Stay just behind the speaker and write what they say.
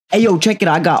Hey yo, check it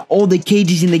out. I got all the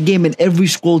KGs in the game and every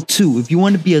scroll too. If you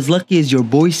want to be as lucky as your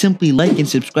boy, simply like and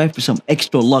subscribe for some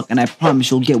extra luck, and I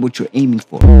promise you'll get what you're aiming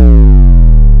for.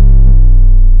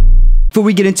 Before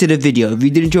we get into the video, if you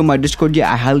didn't join my Discord yet,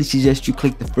 I highly suggest you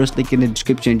click the first link in the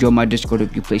description and join my Discord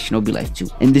if you play Shinobi Life 2.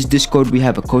 In this Discord, we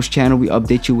have a coach channel. We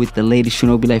update you with the latest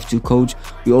Shinobi Life 2 codes.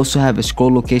 We also have a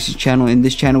scroll locations channel. In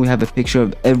this channel, we have a picture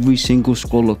of every single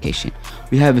scroll location.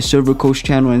 We have a server coach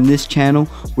channel. In this channel,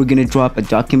 we're going to drop a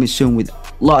document soon with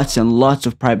lots and lots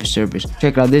of private servers.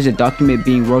 Check it out, there's a document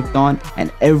being worked on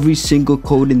and every single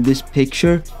code in this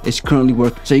picture is currently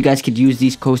working, so you guys could use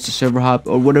these codes to server hop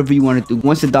or whatever you want to do.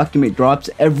 Once the document drops,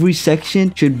 every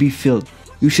section should be filled.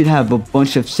 You should have a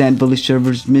bunch of Sand Village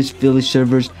servers, Mist Village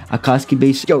servers, Akatsuki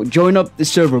base. Yo, join up the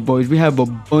server, boys. We have a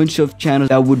bunch of channels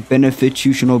that would benefit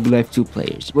you Shinobi Life 2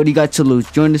 players. What do you got to lose?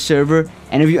 Join the server,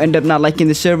 and if you end up not liking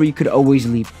the server, you could always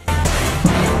leave.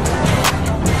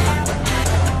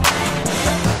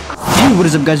 What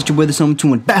is up, guys? It's your boy the Soma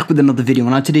 2 and back with another video.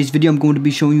 And on today's video, I'm going to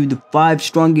be showing you the 5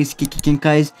 strongest Kekkei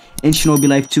Genkais in Shinobi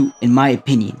Life 2 in my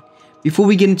opinion. Before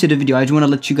we get into the video, I just want to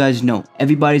let you guys know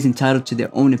everybody's entitled to their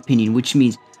own opinion, which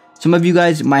means some of you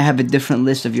guys might have a different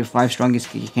list of your 5 strongest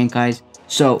Kekkei Genkais.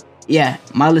 So yeah,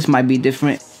 my list might be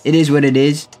different. It is what it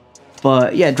is.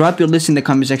 But yeah, drop your list in the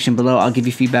comment section below. I'll give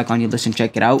you feedback on your list and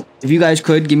check it out. If you guys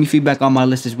could, give me feedback on my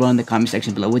list as well in the comment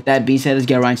section below. With that being said, let's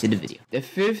get right into the video. The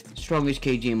 5th strongest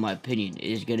KG in my opinion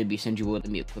is going to be Senju Wood.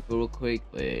 Let me equip it real quick.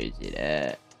 Where is it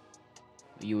at?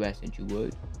 You at Senju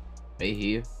Wood. Right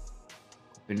here.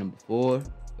 Equipment number 4. For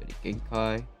the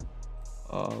Genkai.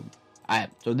 Alright,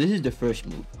 so this is the first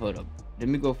move. Hold up. Let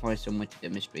me go find someone to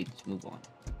demonstrate this move on.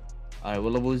 Alright,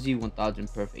 we're level Z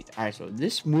 1000 perfect. Alright, so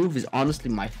this move is honestly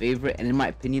my favorite, and in my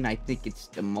opinion, I think it's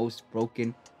the most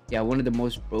broken. Yeah, one of the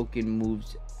most broken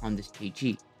moves on this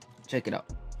KG. Check it out.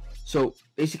 So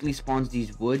basically spawns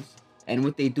these woods, and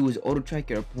what they do is auto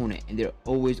track your opponent, and they're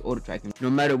always auto tracking.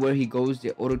 No matter where he goes, they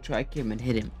auto track him and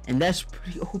hit him, and that's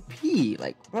pretty OP.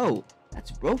 Like, bro, that's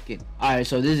broken. Alright,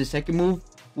 so this is the second move,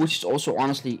 which is also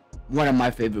honestly one of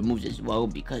my favorite moves as well,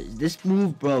 because this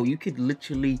move, bro, you could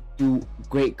literally do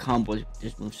great combos with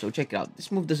this move. So check it out.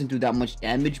 This move doesn't do that much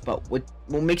damage, but what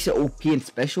makes it OP and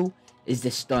special is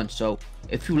the stun. So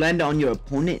if you land on your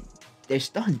opponent, they're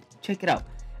stunned. Check it out.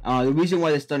 The reason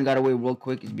why the stun got away real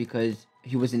quick is because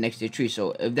he wasn't next to a tree.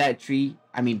 So if that tree,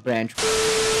 I mean branch,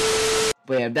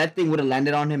 but yeah, if that thing would have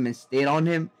landed on him and stayed on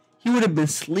him, he would have been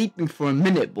sleeping for a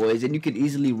minute, boys, and you could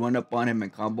easily run up on him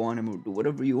and combo on him or do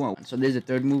whatever you want. So there's a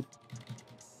third move.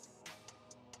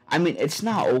 I mean, it's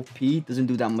not OP, doesn't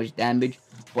do that much damage,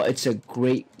 but it's a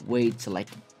great way to like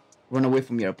run away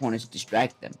from your opponents,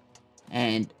 distract them,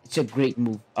 and it's a great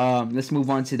move. Let's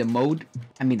move on to the mode.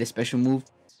 I mean, the special move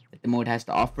that the mode has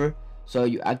to offer. So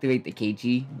you activate the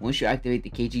KG. Once you activate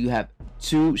the KG, you have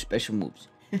 2 special moves.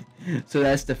 So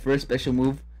that's the first special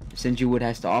move Senju Wood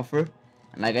has to offer.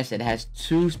 And like I said, it has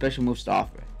 2 special moves to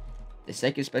offer. The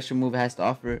second special move it has to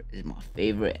offer is my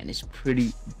favorite, and it's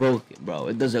pretty broken, bro.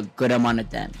 It does a good amount of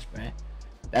damage, bro.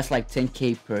 That's like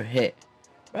 10k per hit.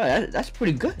 Bro, that's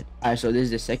pretty good. Alright, so this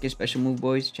is the second special move,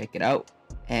 boys. Check it out.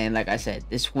 And like I said,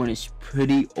 this one is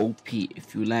pretty OP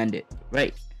if you land it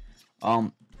right.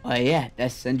 Yeah,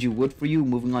 that's Senju Wood for you.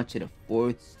 Moving on to the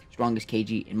 4th strongest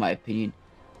KG in my opinion,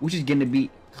 which is gonna be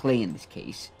Clay in this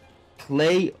case.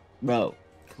 Clay, bro.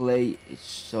 Clay is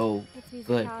so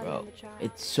good, bro.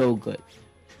 It's so good.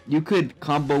 You could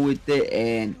combo with it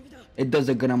and it does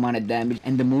a good amount of damage,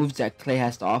 and the moves that Clay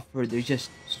has to offer, they're just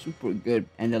super good.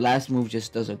 And the last move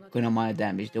just does a good amount of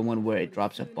damage, the one where it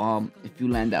drops a bomb. If you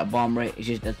land that bomb right, it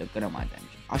just does a good amount of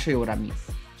damage. I'll show you what I mean.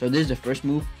 So this is the first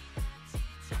move.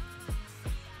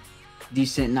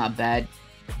 Decent, not bad.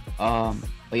 But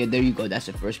yeah, there you go. That's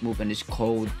the first move, and it's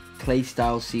called Clay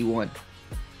style C1.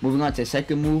 Moving on to the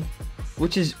second move,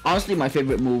 which is honestly my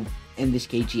favorite move in this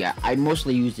KG. I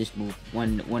mostly use this move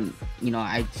when you know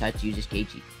I decide to use this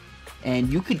KG,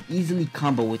 and you could easily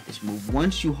combo with this move.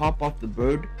 Once you hop off the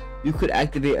bird, you could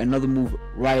activate another move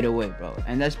right away, bro,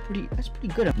 and that's pretty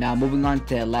good. Now moving on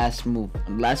to the last move.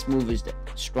 And last move is the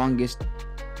strongest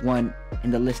one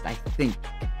in the list, I think,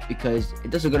 because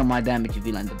it does a good amount of damage if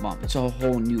you land the bomb. It's a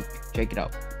whole nuke. Check it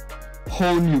out,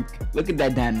 whole nuke. Look at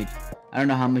that damage. I don't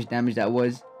know how much damage that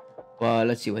was, but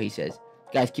let's see what he says.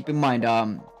 Guys, keep in mind,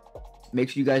 make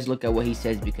sure you guys look at what he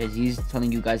says, because he's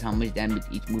telling you guys how much damage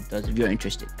each move does if you're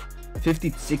interested.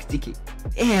 50 to 60k.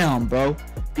 Damn, bro.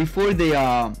 Before they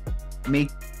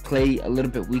make Clay a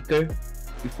little bit weaker,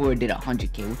 before it did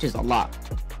 100k, which is a lot.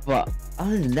 But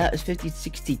other than that, it's 50 to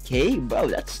 60k, bro.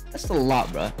 That's a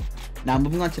lot, bro. Now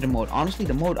moving on to the mode. Honestly,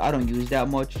 the mode I don't use that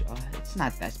much. It's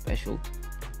not that special.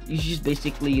 you just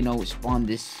basically, you know, spawn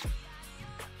this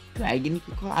dragon, you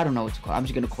could call it. I don't know what to call it. I'm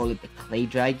just gonna call it the clay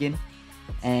dragon.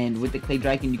 And with the clay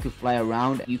dragon, you could fly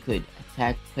around. You could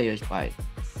attack players by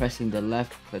pressing the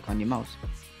left click on your mouse.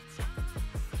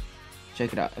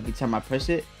 Check it out. Every time I press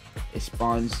it, it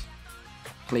spawns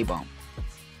clay bomb.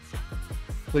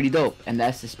 Pretty dope. And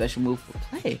that's the special move for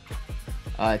clay.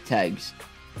 Tags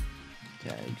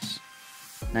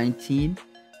 19.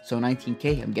 So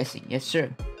 19k, I'm guessing. Yes, sir.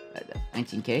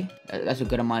 19k. That's a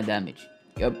good amount of damage.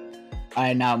 Yep.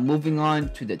 Alright, now moving on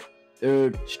to the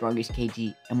third strongest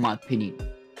KG in my opinion,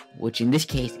 which in this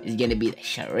case is gonna be the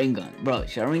Sharingan. Bro,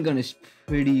 Sharingan is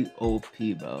pretty OP,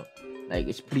 bro. Like,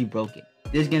 it's pretty broken.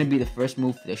 This is gonna be the first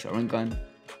move for the Sharingan.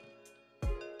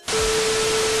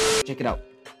 Check it out.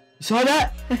 You saw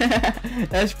that?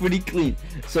 That's pretty clean.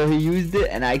 So he used it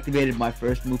and I activated my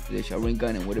first move for the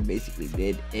Sharingan, and what it basically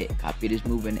did, it copied his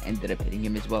move and ended up hitting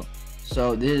him as well.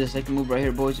 So this is the second move right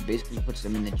here, boys. It basically puts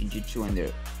them in the Genjutsu and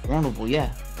they're vulnerable.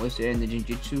 Yeah, once they're in the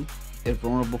Genjutsu, they're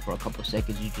vulnerable for a couple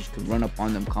seconds. You just can run up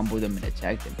on them, combo them, and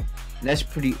attack them. And that's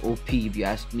pretty OP if you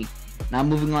ask me. Now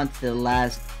moving on to the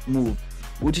last move,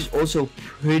 which is also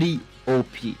pretty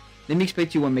OP. Let me explain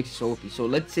to you what makes it so OP. So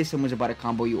let's say someone's about to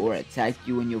combo you or attack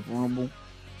you and you're vulnerable,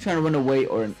 trying to run away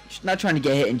or just not trying to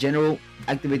get hit in general.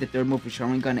 Activate the third move for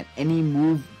Sharingan, and any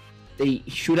move they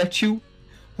shoot at you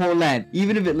won't land.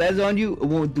 Even if it lands on you, it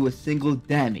won't do a single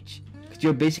damage, because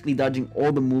you're basically dodging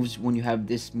all the moves when you have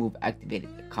this move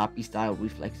activated, the copy style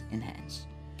reflex enhance.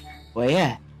 But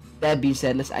yeah, that being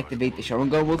said, let's activate the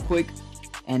Sharingan real quick.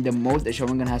 And the most the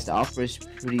Sharingan has to offer is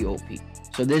pretty OP.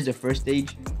 So this is the first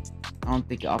stage. I don't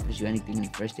think it offers you anything in the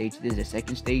first stage. This is the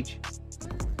second stage.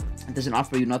 It doesn't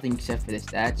offer you nothing except for the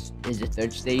stats. This is the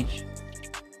third stage.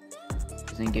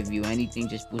 Doesn't give you anything,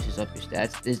 just boosts up your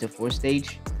stats. This is the fourth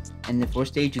stage. And in the fourth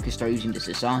stage, you can start using the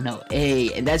Susanoo.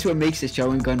 Hey, and that's what makes the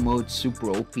Sharingan mode super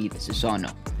OP, the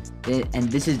Susanoo. And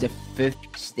this is the fifth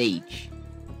stage.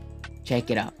 Check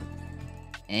it out.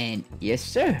 And yes,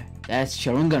 sir, that's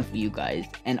Sharingan for you guys.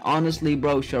 And honestly,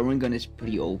 bro, Sharingan is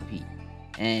pretty OP.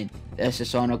 And that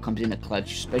Susanoo comes in the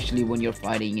clutch, especially when you're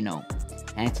fighting, you know,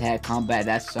 hand-to-hand combat.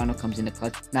 That Susanoo comes in the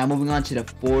clutch. Now moving on to the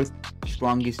fourth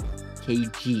strongest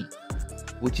KG,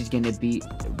 which is gonna be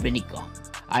Rinnegan.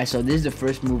 Alright, so this is the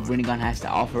first move Rinnegan has to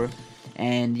offer.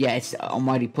 And yeah, it's the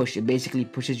almighty push. It basically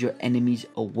pushes your enemies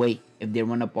away if they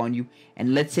run up on you.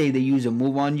 And let's say they use a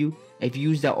move on you. If you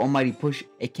use that almighty push,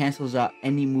 it cancels out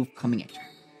any move coming at you.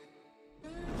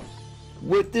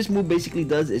 What this move basically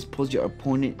does is pulls your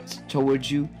opponents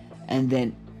towards you, and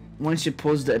then once it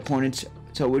pulls the opponents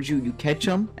towards you, you catch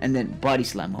them and then body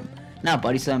slam them. Not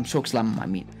body slam, choke slam them, I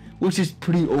mean, which is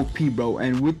pretty OP, bro.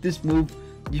 And with this move,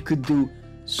 you could do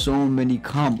so many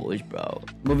combos, bro.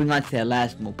 Moving on to the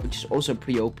last move, which is also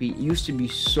pretty OP. It used to be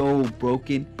so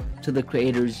broken till the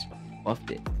creators buffed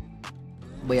it.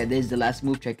 But yeah, this is the last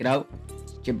move. Check it out.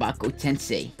 Jabako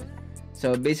Tensei.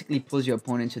 So it basically pulls your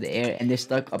opponent to the air and they're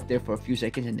stuck up there for a few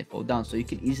seconds and they fall down. So you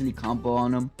can easily combo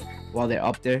on them while they're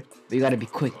up there. But you gotta be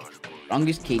quick.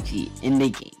 Strongest KG in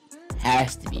the game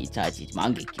has to be Itachi's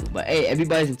Mangekyo. But hey,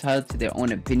 everybody's entitled to their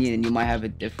own opinion and you might have a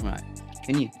different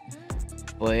opinion.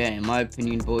 But yeah, in my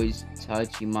opinion, boys,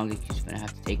 Itachi Mangekyo is gonna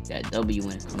have to take that W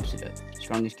when it comes to the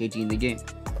strongest KG in the game.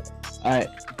 Alright,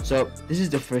 so this is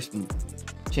the first move.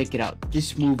 Check it out.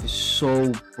 This move is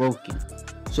so broken.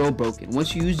 So broken.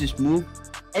 Once you use this move,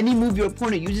 any move your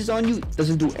opponent uses on you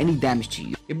doesn't do any damage to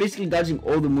you. You're basically dodging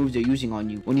all the moves they're using on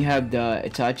you when you have the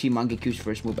Itachi Mangekyo's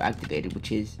first move activated,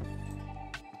 which is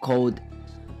called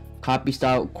Copy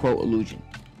Style Crow Illusion.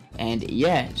 And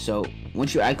yeah, so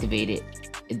once you activate it,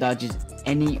 it dodges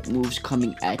any moves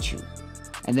coming at you.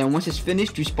 And then once it's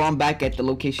finished, you spawn back at the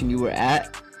location you were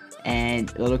at, and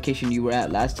the location you were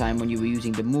at last time when you were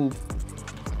using the move,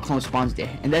 clone spawns there.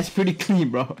 And that's pretty clean,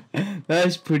 bro.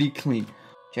 That's pretty clean.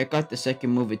 Check out the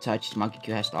second move Itachi's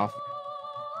Mangekyo has to offer.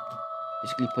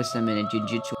 Basically puts them in a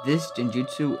Genjutsu. This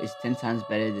Genjutsu is 10 times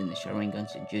better than the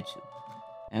Sharingan's Genjutsu.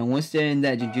 And once they're in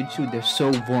that Genjutsu, they're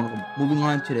so vulnerable. Moving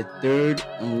on to the third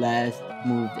and last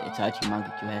move that Itachi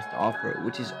Mangekyo has to offer,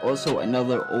 which is also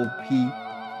another OP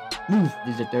move.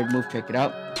 This is the third move, check it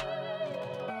out.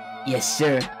 Yes,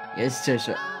 sir. Yes, sir.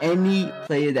 So any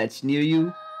player that's near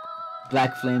you,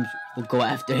 Black Flames will go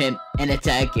after him and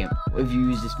attack him if you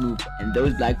use this move. And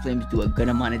those Black Flames do a good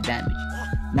amount of damage.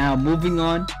 Now, moving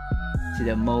on to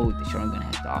the mode the Sharingan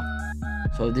has to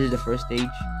offer. So this is the first stage.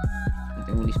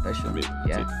 Nothing really special.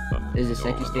 Yeah. This is the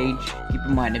second stage. Keep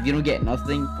in mind, if you don't get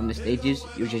nothing from the stages,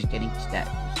 you're just getting stats.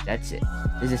 That's it.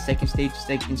 This is the second stage.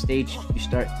 Second stage, you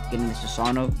start getting the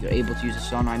Susanoo. You're able to use the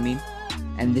Susanoo, I mean.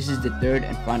 And this is the third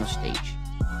and final stage.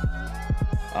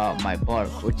 my bar,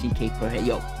 14k per hit.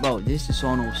 Yo, bro, this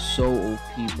Susanoo is so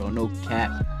OP, bro, no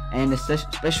cap. And the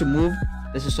special move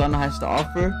that Susanoo has to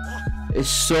offer is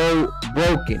so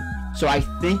broken. So I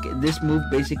think this move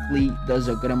basically does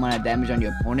a good amount of damage on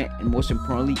your opponent, and most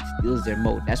importantly, steals their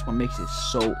mode. That's what makes it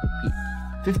so OP.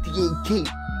 58k,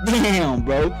 damn,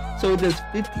 bro. So it does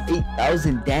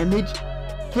 58,000 damage,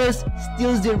 plus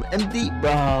steals their MD,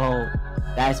 bro.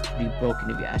 That's pretty broken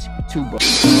if you ask me too,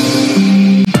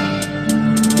 bro.